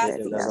sarakia da Ricade da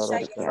de dia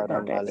Loros sarakia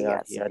da da Calarambalia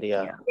dia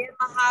Diaria sarakia.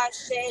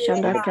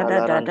 Shanda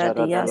kada da da Icalaranjara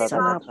dia della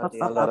sana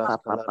Racadia papa Laras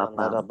papa papa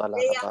Calarandara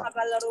Balaraba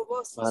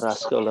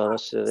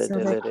Marascolas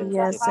delle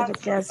Sarakia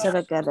sarakia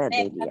sarakada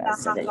da dia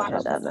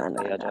sarakia da na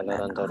na Caria na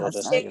na na Jalarandoro hasarakia.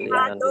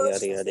 Stelian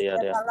Diaria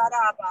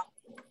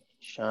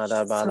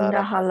Shada Sanda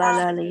Balara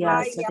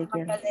halalalia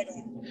sadikin.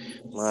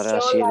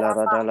 Marashi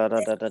Lara della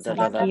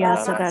Sadakia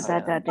Balara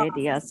sadada Kaya da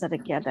dedia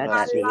sadakia da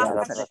da Rasila dedia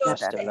Raprata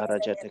sadakada de. Stella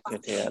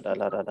Rajateketea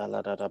Dalara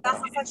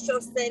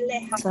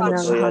Sanang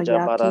Soya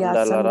hayakia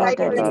Jabaranda sanda Laras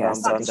da dia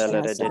Calaram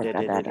Brandele sadakia de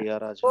sadakada da.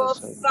 Diaraja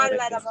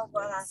Somereke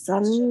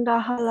Sanda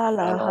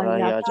halala Alaraya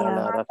hayakia.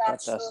 Jalara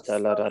Kata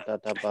Stella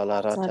Rata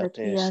Balarata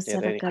Sadakia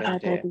sadakada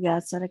da Stericente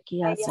dia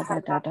sadakia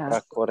sadada.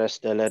 Racores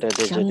de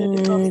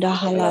Shanda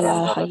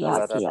halala Calaranda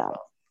hayakia. Dalaraba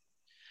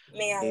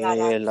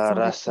E la Sadakia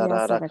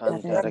Rasarara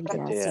sadakada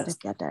dia Canterecatea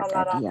sadakada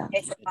da dia.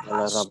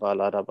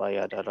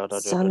 Delarabalarabaya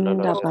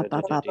Sanda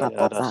papa papa de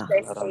papa.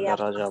 Rascalaranda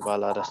Raja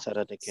Balara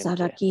Saradicente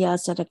Sadakia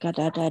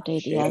sadakada da dia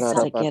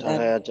Shilara sadakada.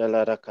 Bataya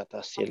Jalara Kata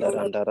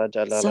Silaranda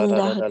Raja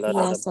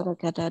Sandahakia Lalaraba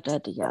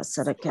Sarakadadia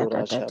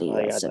Kurasha Sarakadadia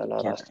Baya Sarikada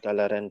Dalaras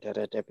Galarente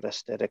de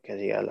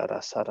Presterekia La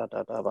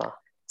Saradaba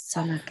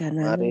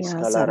Maris Sanakanania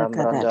Kalaram Sarakadadia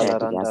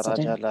Branjalaranda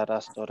Sarin Raja La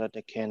Rastora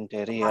de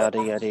Kenteria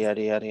Ria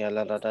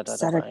La Radabaya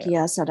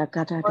Sarakia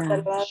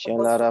Sarakadada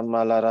Shelara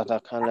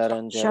Malarata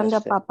Kalarende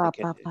Shanda Papa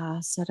Restekete Papa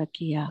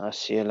Sarakia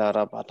Ashila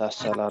Rabata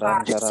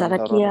Salaran Sarakia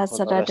Jarandorona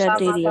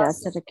Sadadadia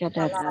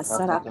Restekete Sarakadada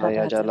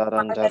Rakataya Sarakadada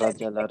Jalaranda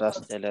Raja La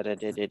Rastelere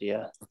de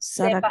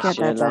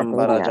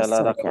Shilambara Sarakadada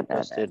Jalara Sarakadada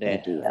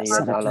Kotostede, Dedia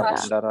Ariadala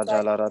Sarakada Randara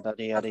Jalara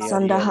Daria,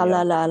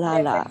 Sandahalala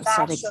Lala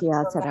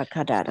Sarakia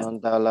Sarakadada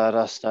Sandala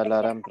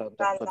Rastalaram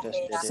Prata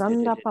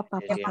Sanda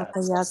Papa Kotestede, Papa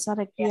Ya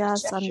Sarakia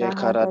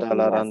Shekara Sandahadadia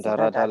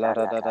Dalarandara Sadadada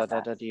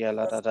Dalara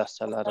Lara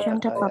Salara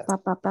Shanta Dakaya, papa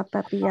papa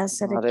papa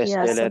sarakia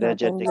Marestele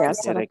saradandia Rejetekete,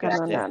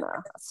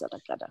 sarakanana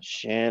sarakada.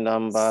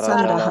 Shelambara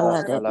Sanda Jalara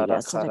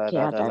haladedia Stalara Kara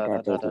sarakia da da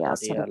dedia Daria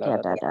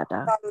sarakia da Lara, da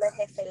da.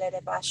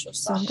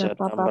 Sanda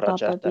papa Shetambra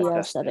papa Jata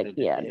pia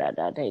sarakia Castere, da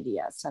da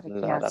dedia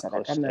sarakia Lara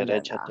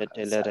Costere sarakanana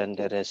Jetele sarakia.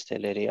 Rendere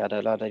Stelleria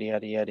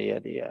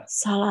Ria.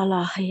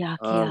 Salala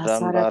hayakia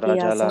Rambara sarakia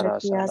Jalara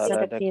sarakia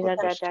Salara de sarakia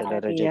da da da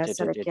Cotostella da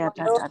Sarakia,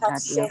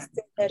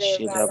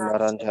 Sarakia,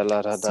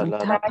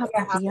 Santa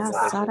Papatia,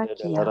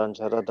 Sarakia,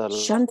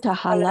 Shanta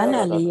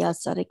Halalalia,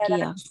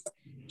 Sarakia,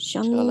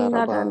 Shanda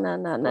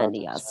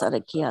Nanania,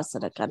 Sarakia,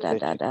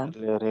 Sarakadada,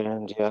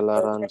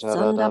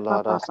 Sanda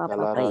Papa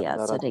Papaya,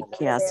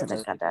 Sarakia,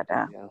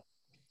 Sarakadada.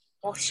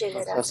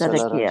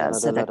 Sadakia,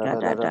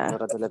 Sadakadada,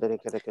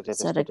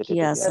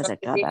 Sadakia,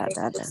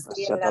 Sadakadada,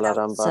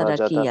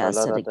 Sadakia,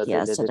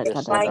 Sadakia,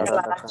 Sadakadada,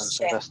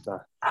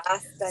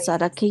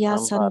 Sadakia,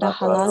 Sanda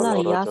Halala,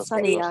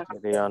 Yasaria,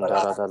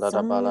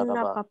 Sanda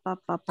Papa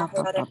Papa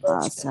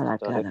Papa,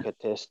 Sadakada,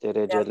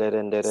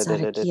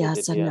 Sadakia,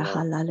 Sanda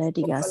Halala,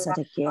 Dia,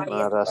 Sadakia,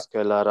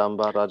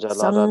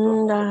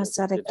 Sanda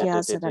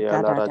Sadakia,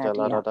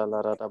 Sadakadada,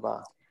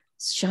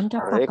 Shanta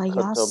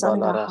Papaya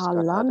Sanda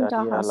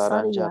Halanda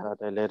Hasaria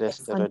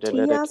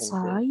Fantia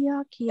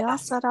Saya Kia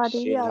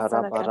Saradia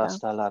Sarakada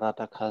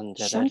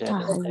Shanta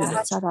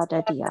Haya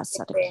Saradadia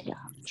Sarakia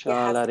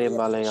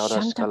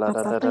Shanta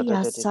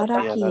Papaya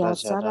Sarakia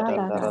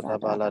Sarada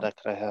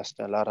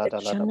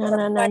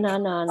Shanana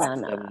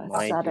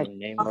Sarakia.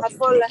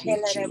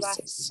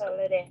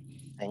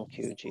 Thank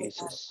you,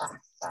 Jesus.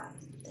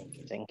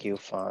 Thank you,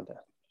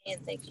 Father. And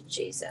thank you,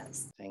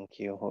 Jesus. Thank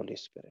you, Holy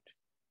Spirit.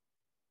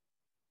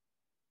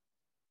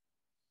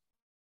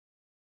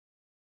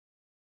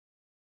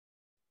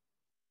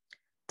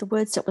 The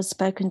words that were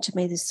spoken to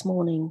me this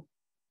morning.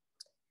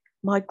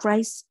 My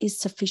grace is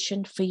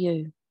sufficient for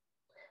you.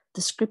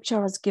 The scripture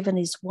I was given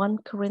is 1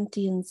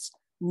 Corinthians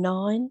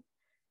 9,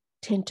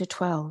 10 to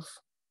 12.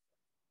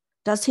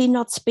 Does he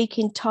not speak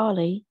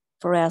entirely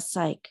for our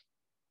sake?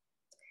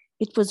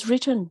 It was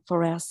written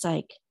for our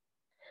sake,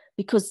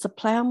 because the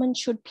plowman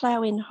should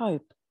plow in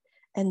hope,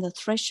 and the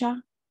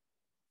thresher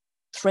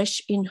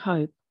thresh in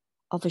hope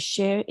of a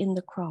share in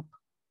the crop.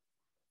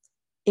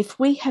 If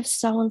we have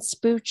sown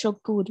spiritual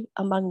good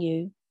among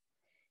you,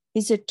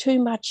 is it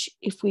too much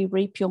if we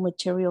reap your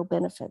material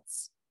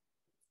benefits?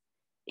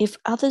 If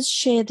others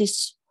share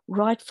this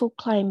rightful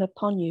claim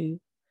upon you,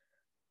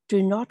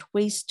 do not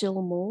we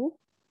still more?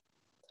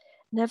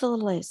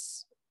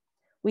 Nevertheless,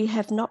 we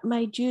have not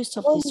made use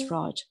of this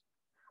right,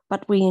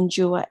 but we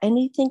endure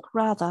anything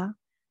rather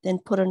than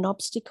put an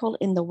obstacle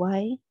in the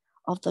way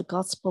of the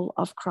gospel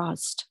of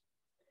Christ.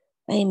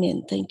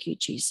 Amen. Thank you,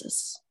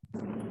 Jesus.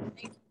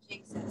 Thank you,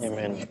 Jesus.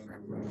 Amen.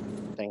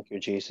 Thank you,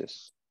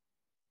 Jesus.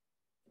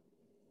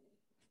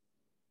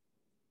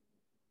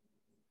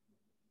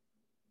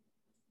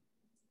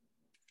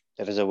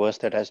 There is a verse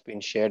that has been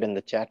shared in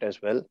the chat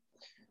as well.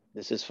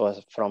 This is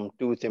from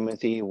 2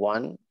 Timothy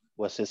 1,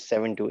 verses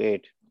 7 to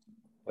 8,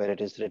 where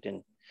it is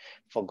written,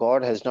 "For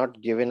God has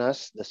not given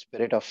us the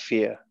spirit of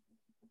fear,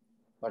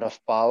 but of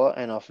power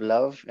and of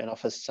love and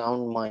of a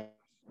sound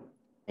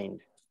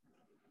mind.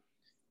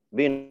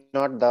 Be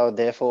not thou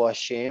therefore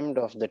ashamed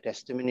of the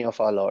testimony of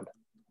our Lord,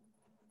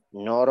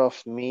 nor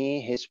of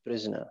me his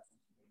prisoner,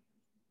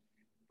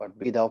 but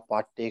be thou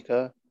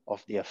partaker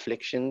of the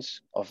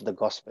afflictions of the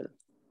gospel,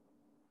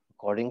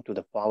 according to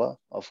the power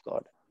of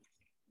God."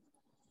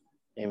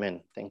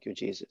 Amen. Thank you,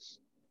 Jesus.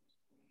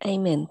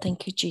 Amen.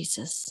 Thank you,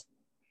 Jesus.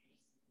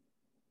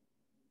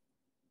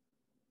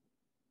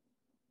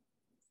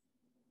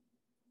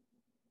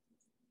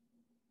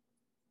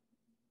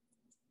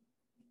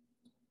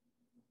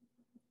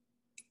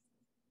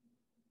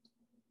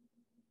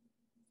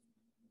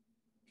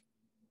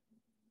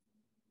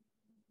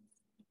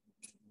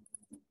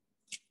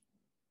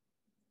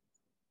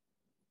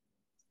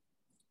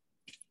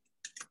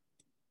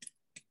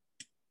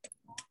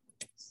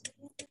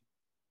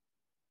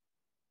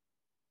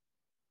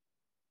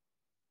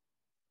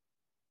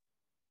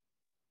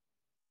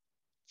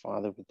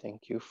 Father, we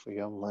thank you for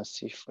your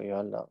mercy, for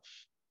your love,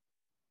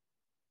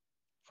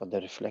 for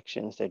the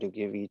reflections that you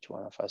give each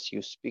one of us.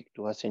 You speak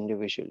to us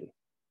individually.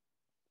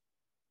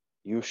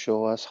 You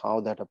show us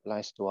how that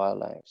applies to our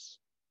lives.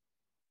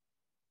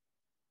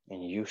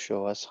 And you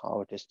show us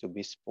how it is to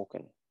be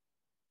spoken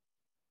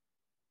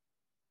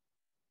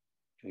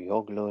to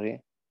your glory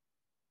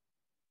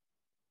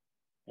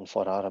and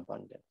for our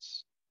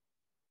abundance.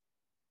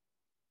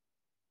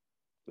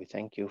 We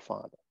thank you,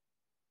 Father.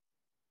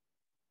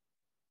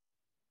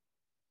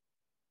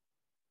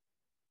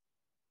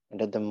 And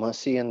that the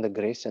mercy and the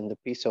grace and the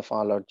peace of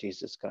our Lord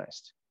Jesus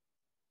Christ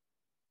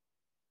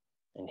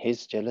and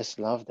his jealous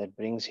love that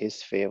brings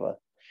his favor,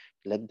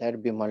 let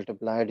that be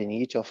multiplied in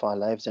each of our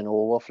lives and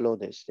overflow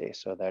this day,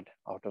 so that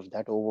out of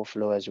that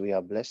overflow, as we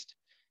are blessed,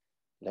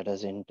 let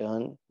us in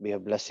turn be a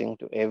blessing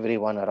to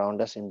everyone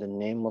around us in the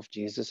name of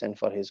Jesus and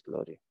for his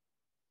glory.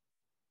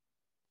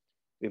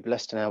 Be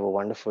blessed and have a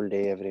wonderful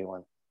day,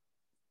 everyone.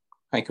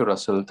 Thank you,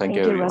 Russell. Thank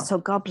you, everyone. Russell.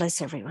 God bless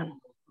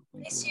everyone.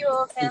 Bless you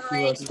all, family.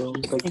 Thank you, Russell.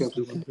 Thank you,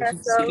 everyone.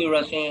 Thank you,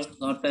 Russell.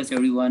 God bless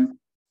everyone.